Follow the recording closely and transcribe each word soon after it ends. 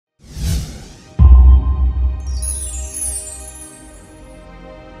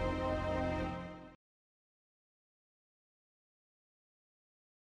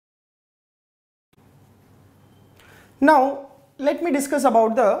Now let me discuss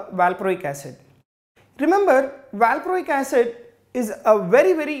about the valproic acid. Remember, valproic acid is a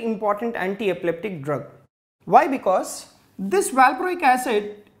very important anti-epileptic drug. Why? Because this valproic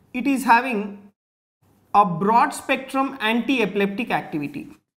acid, it is having a broad spectrum anti-epileptic activity.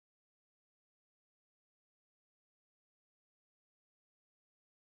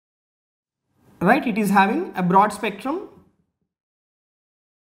 Right, it is having a broad spectrum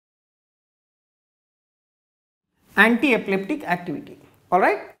anti-epileptic activity.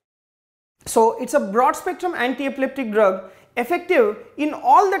 Alright, so it's a broad spectrum anti-epileptic drug effective in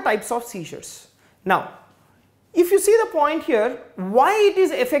all the types of seizures. Now if you see the point here, why it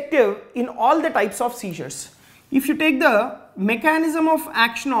is effective in all the types of seizures? If you take the mechanism of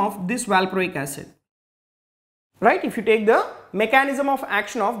action of this valproic acid, right, if you take the mechanism of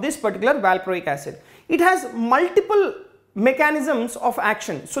action of this particular valproic acid, it has multiple mechanisms of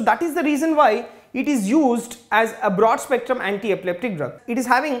action. So that is the reason why it is used as a broad spectrum anti-epileptic drug. It is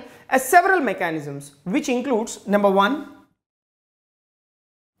having several mechanisms, which includes, number one,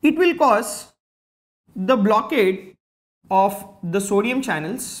 it will cause the blockade of the sodium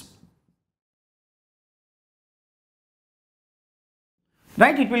channels,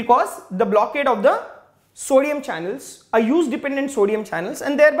 right, it will cause the blockade of the sodium channels, a use dependent sodium channels,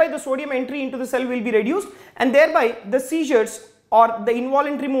 and thereby the sodium entry into the cell will be reduced, and thereby the seizures or the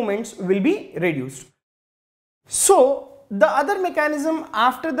involuntary movements will be reduced. So the other mechanism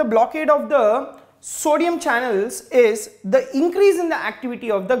after the blockade of the sodium channels is the increase in the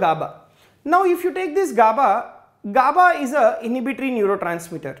activity of the GABA. Now if you take this GABA is a inhibitory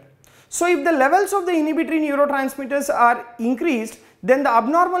neurotransmitter. So if the levels of the inhibitory neurotransmitters are increased, then the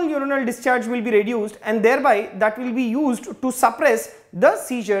abnormal neuronal discharge will be reduced, and thereby that will be used to suppress the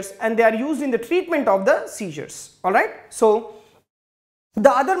seizures, and they are used in the treatment of the seizures. Alright, so the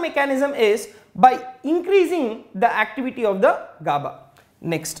other mechanism is by increasing the activity of the GABA.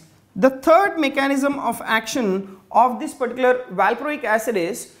 Next, the third mechanism of action of this particular valproic acid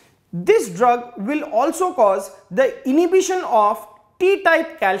is, this drug will also cause the inhibition of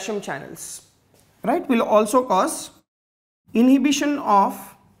T-type calcium channels, right, will also cause inhibition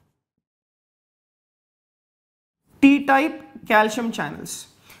of T-type calcium channels.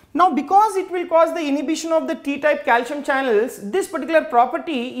 Now because it will cause the inhibition of the T-type calcium channels, this particular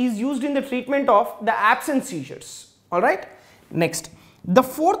property is used in the treatment of the absence seizures. Alright. Next, the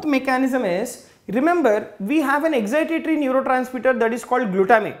fourth mechanism is, remember we have an excitatory neurotransmitter that is called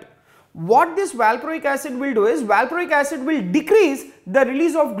glutamate. What this valproic acid will do is, valproic acid will decrease the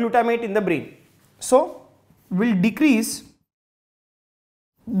release of glutamate in the brain. So will decrease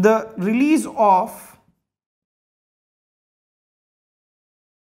the release of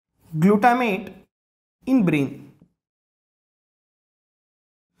glutamate in brain.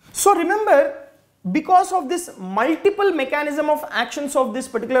 So remember, because of this multiple mechanism of actions of this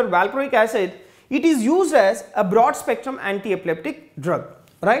particular valproic acid, it is used as a broad spectrum anti-epileptic drug,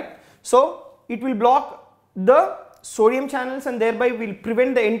 right? So it will block the sodium channels and thereby will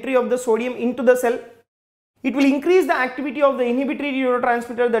prevent the entry of the sodium into the cell. It will increase the activity of the inhibitory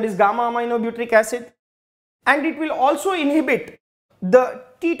neurotransmitter, that is gamma aminobutyric acid, and it will also inhibit the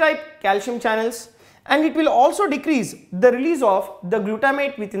T-type calcium channels, and it will also decrease the release of the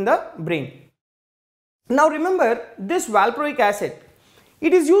glutamate within the brain. Now remember, this valproic acid,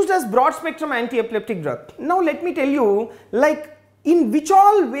 it is used as broad spectrum anti-epileptic drug. Now let me tell you, like in which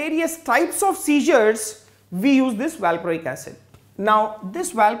all various types of seizures we use this valproic acid. Now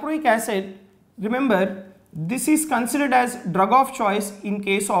this valproic acid, remember, this is considered as drug of choice in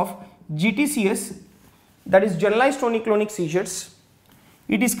case of GTCS, that is generalized tonic-clonic seizures.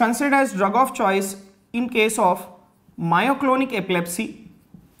 It is considered as drug of choice in case of myoclonic epilepsy.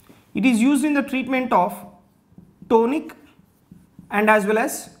 It is used in the treatment of tonic and as well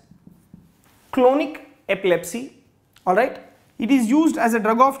as clonic epilepsy. Alright. It is used as a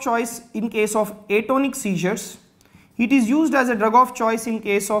drug of choice in case of atonic seizures. It is used as a drug of choice in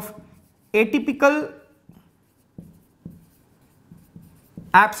case of atypical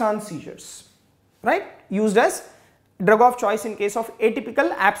absence seizures, right? Used as drug of choice in case of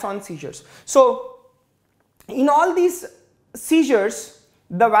atypical absence seizures. So in all these seizures,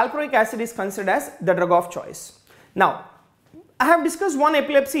 the valproic acid is considered as the drug of choice. Now I have discussed one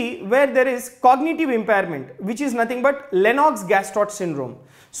epilepsy where there is cognitive impairment, which is nothing but Lennox-Gastaut syndrome.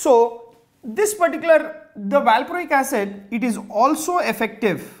 So this particular, the valproic acid, it is also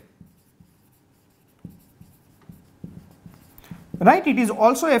effective, right? It is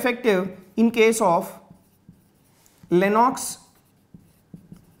also effective in case of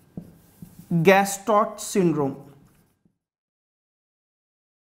Lennox-Gastaut syndrome.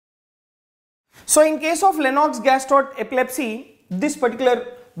 So in case of Lennox-Gastaut epilepsy, this particular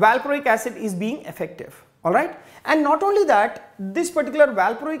valproic acid is being effective, alright. And not only that, this particular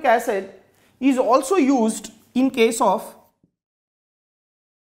valproic acid is also used in case of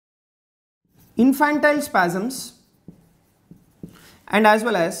infantile spasms and as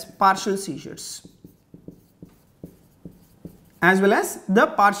well as partial seizures,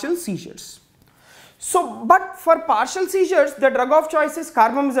 So, but for partial seizures, the drug of choice is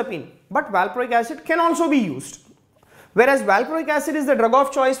carbamazepine, but valproic acid can also be used. Whereas valproic acid is the drug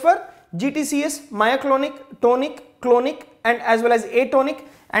of choice for GTCS, myoclonic, tonic, clonic and as well as atonic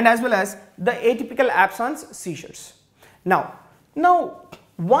and as well as the atypical absence seizures. Now,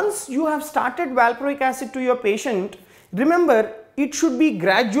 once you have started valproic acid to your patient, remember it should be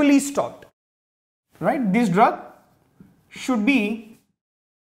gradually stopped, right? This drug should be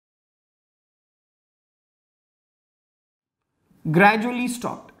gradually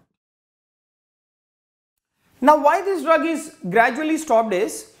stopped. Now, why this drug is gradually stopped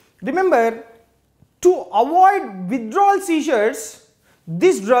is, remember, to avoid withdrawal seizures,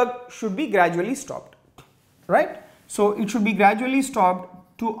 this drug should be gradually stopped, right? So, it should be gradually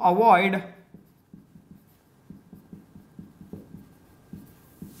stopped to avoid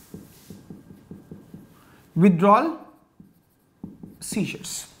withdrawal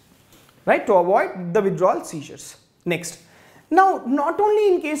seizures, right? To avoid the withdrawal seizures. Next. Now, not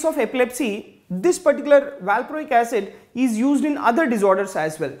only in case of epilepsy, this particular valproic acid is used in other disorders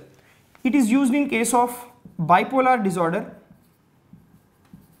as well. It is used in case of bipolar disorder.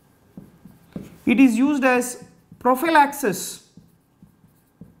 It is used as prophylaxis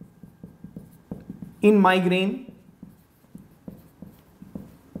in migraine,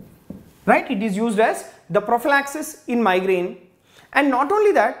 right? It is used as the prophylaxis in migraine, and not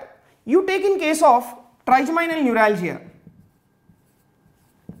only that, you take in case of trigeminal neuralgia,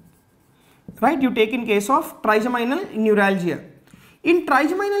 right? You take in case of trigeminal neuralgia. In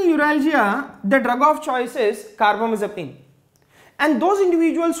trigeminal neuralgia, the drug of choice is carbamazepine. And those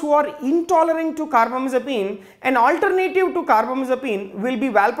individuals who are intolerant to carbamazepine, an alternative to carbamazepine will be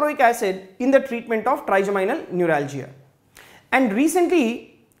valproic acid in the treatment of trigeminal neuralgia. And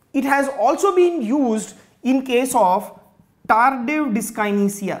recently, it has also been used in case of tardive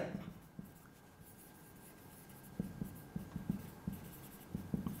dyskinesia.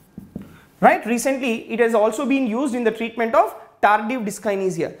 Right? Recently, it has also been used in the treatment of tardive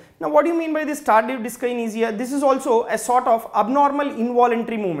dyskinesia. Now, what do you mean by this tardive dyskinesia? This is also a sort of abnormal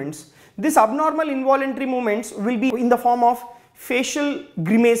involuntary movements. This abnormal involuntary movements will be in the form of facial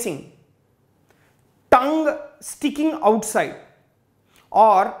grimacing, tongue sticking outside,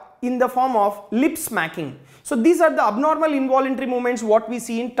 or in the form of lip smacking. So, these are the abnormal involuntary movements what we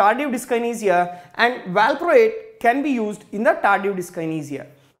see in tardive dyskinesia, and valproate can be used in the tardive dyskinesia.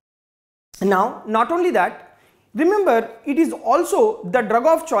 Now, not only that, remember it is also the drug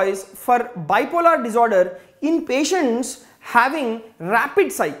of choice for bipolar disorder in patients having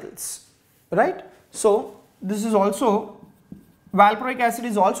rapid cycles, right? So, this is also, valproic acid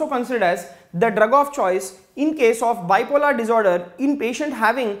is also considered as the drug of choice in case of bipolar disorder in patient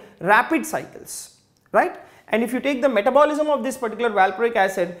having rapid cycles, right? And if you take the metabolism of this particular valproic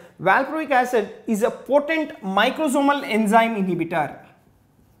acid is a potent microsomal enzyme inhibitor.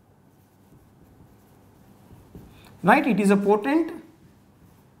 Right, it is a potent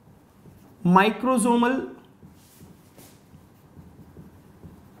microsomal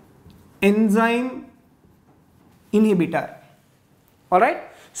enzyme inhibitor. Alright,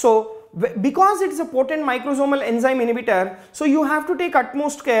 so because it is a potent microsomal enzyme inhibitor, so you have to take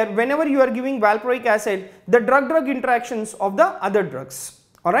utmost care whenever you are giving valproic acid, the drug-drug interactions of the other drugs.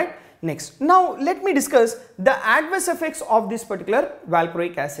 Alright, next. Now let me discuss the adverse effects of this particular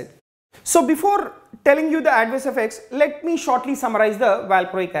valproic acid. So before telling you the adverse effects, let me shortly summarize the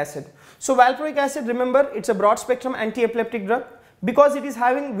valproic acid. So valproic acid, remember, it's a broad spectrum anti-epileptic drug because it is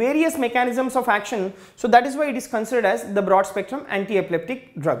having various mechanisms of action. So that is why it is considered as the broad spectrum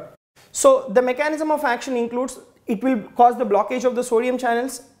anti-epileptic drug. So the mechanism of action includes, it will cause the blockage of the sodium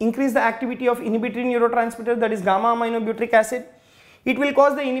channels, increase the activity of inhibitory neurotransmitter, that is gamma aminobutyric acid. It will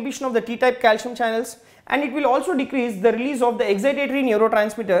cause the inhibition of the T-type calcium channels, and it will also decrease the release of the excitatory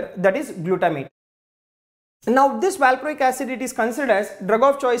neurotransmitter, that is glutamate. Now this valproic acid, it is considered as drug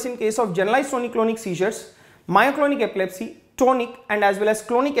of choice in case of generalized tonic-clonic seizures, myoclonic epilepsy, tonic and as well as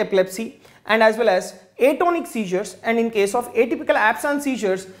clonic epilepsy, and as well as atonic seizures, and in case of atypical absence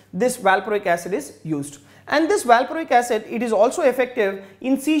seizures, this valproic acid is used. And this valproic acid, it is also effective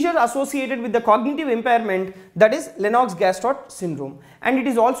in seizure associated with the cognitive impairment, that is Lennox-Gastaut syndrome, and it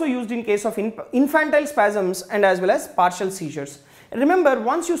is also used in case of infantile spasms and as well as partial seizures. Remember,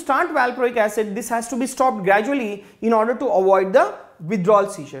 once you start valproic acid, this has to be stopped gradually in order to avoid the withdrawal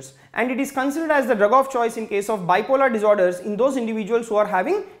seizures, and it is considered as the drug of choice in case of bipolar disorders in those individuals who are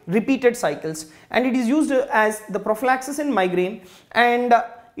having repeated cycles, and it is used as the prophylaxis in migraine, and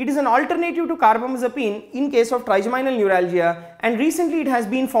it is an alternative to carbamazepine in case of trigeminal neuralgia, and recently it has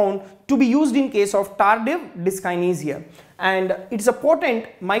been found to be used in case of tardive dyskinesia, and it is a potent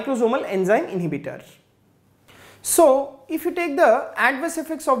microsomal enzyme inhibitor. So if you take the adverse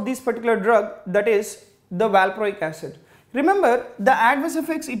effects of this particular drug, that is the valproic acid, remember the adverse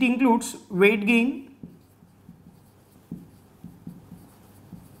effects, it includes weight gain,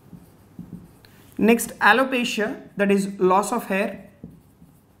 next alopecia, that is loss of hair.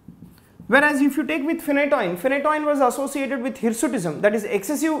 Whereas if you take with phenytoin, phenytoin was associated with hirsutism, that is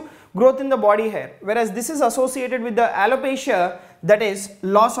excessive growth in the body hair, whereas this is associated with the alopecia, that is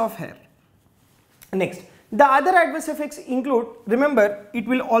loss of hair. Next, the other adverse effects include, remember, it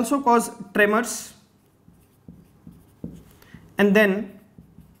will also cause tremors, and then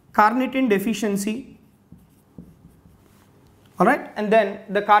carnitine deficiency, alright, and then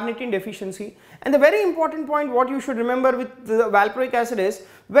the carnitine deficiency. And the very important point what you should remember with the valproic acid is,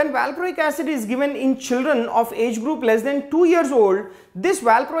 when valproic acid is given in children of age group less than 2 years old, this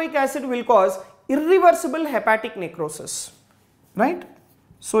valproic acid will cause irreversible hepatic necrosis, right?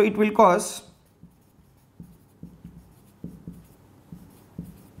 So it will cause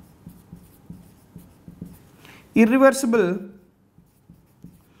irreversible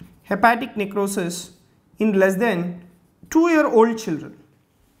hepatic necrosis in less than 2-year-old children,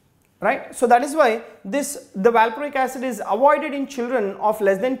 right? So that is why the valproic acid is avoided in children of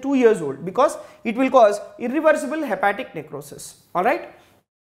less than 2 years old, because it will cause irreversible hepatic necrosis, alright.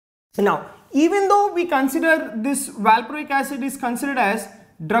 Now, even though we consider this valproic acid is considered as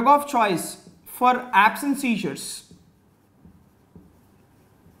drug of choice for absence seizures,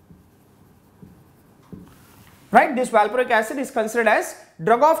 right, this valproic acid is considered as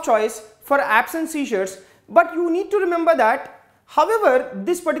drug of choice for absence seizures, but you need to remember that, however,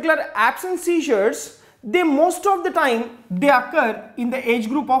 this particular absence seizures, they most of the time they occur in the age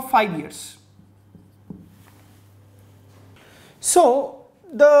group of 5 years. So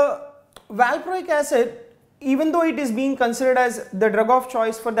the valproic acid, even though it is being considered as the drug of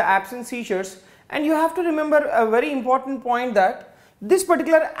choice for the absence seizures, and you have to remember a very important point that this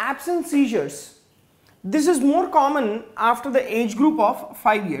particular absence seizures, this is more common after the age group of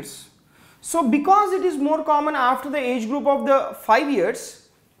 5 years. So because it is more common after the age group of the 5 years,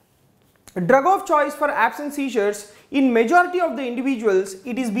 drug of choice for absence seizures, in majority of the individuals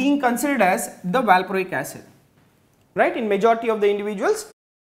it is being considered as the valproic acid, right? In majority of the individuals,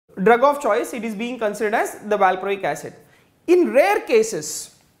 drug of choice, it is being considered as the valproic acid. In rare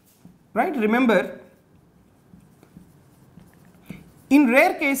cases, right, remember, in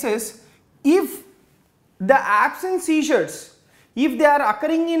rare cases, if the absence seizures, if they are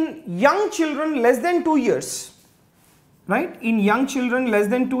occurring in young children less than 2 years, right, in young children less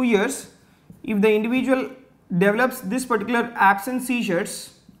than 2 years, if the individual develops this particular absence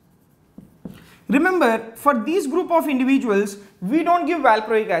seizures, remember, for this group of individuals we don't give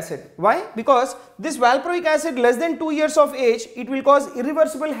valproic acid. Why? Because this valproic acid less than 2 years of age, it will cause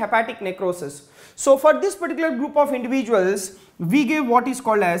irreversible hepatic necrosis. So for this particular group of individuals we give what is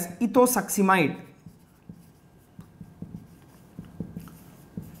called as ethosuximide,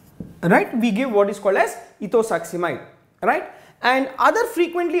 right, we give what is called as ethosuximide, right. And other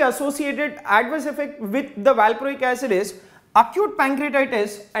frequently associated adverse effect with the valproic acid is acute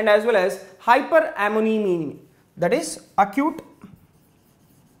pancreatitis and as well as hyperammonemia, that is acute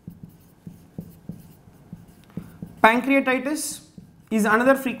pancreatitis is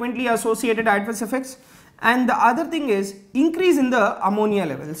another frequently associated adverse effects, and the other thing is increase in the ammonia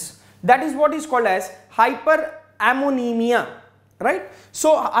levels, that is what is called as hyperammonemia, right.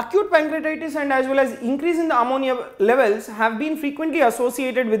 So acute pancreatitis and as well as increase in the ammonia levels have been frequently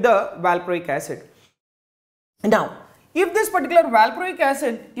associated with the valproic acid. Now, if this particular valproic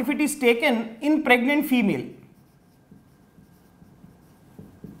acid, if it is taken in pregnant female,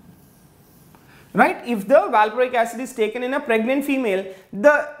 right, if the valproic acid is taken in a pregnant female,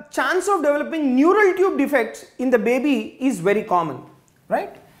 the chance of developing neural tube defects in the baby is very common,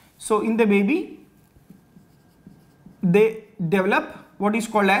 right. So in the baby they develop what is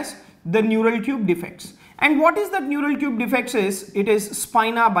called as the neural tube defects, and what is that neural tube defects is, it is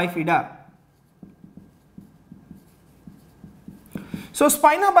spina bifida. So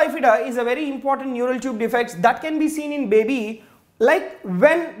spina bifida is a very important neural tube defects that can be seen in baby, like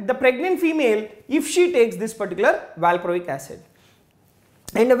when the pregnant female, if she takes this particular valproic acid.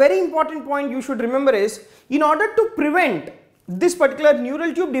 And a very important point you should remember is, in order to prevent this particular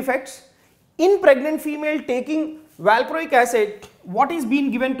neural tube defects in pregnant female taking valproic acid, what is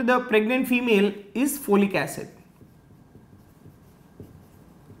being given to the pregnant female is folic acid.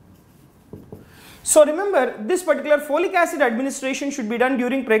 So remember, this particular folic acid administration should be done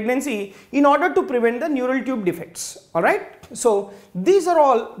during pregnancy in order to prevent the neural tube defects, alright. So these are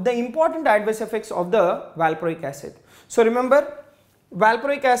all the important adverse effects of the valproic acid. So remember,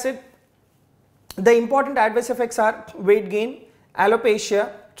 valproic acid, the important adverse effects are weight gain,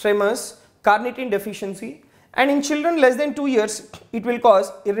 alopecia, tremors, carnitine deficiency, and in children less than 2 years it will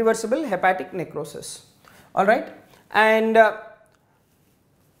cause irreversible hepatic necrosis, alright. And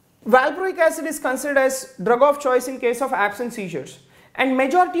valproic acid is considered as drug of choice in case of absence seizures, and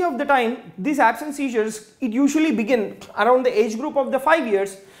majority of the time these absence seizures, it usually begin around the age group of the 5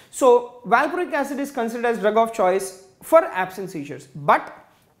 years. So valproic acid is considered as drug of choice for absence seizures, but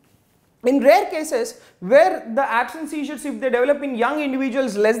in rare cases where the absence seizures, if they develop in young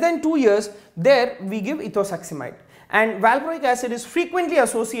individuals less than 2 years, there we give ethosuximide. And valproic acid is frequently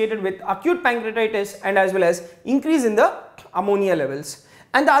associated with acute pancreatitis and as well as increase in the ammonia levels.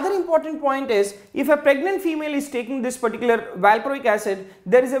 And the other important point is, if a pregnant female is taking this particular valproic acid,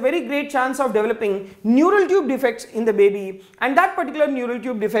 there is a very great chance of developing neural tube defects in the baby, and that particular neural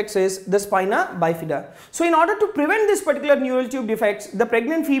tube defects is the spina bifida. So in order to prevent this particular neural tube defects, the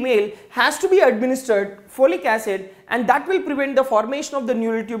pregnant female has to be administered folic acid, and that will prevent the formation of the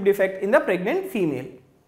neural tube defect in the pregnant female.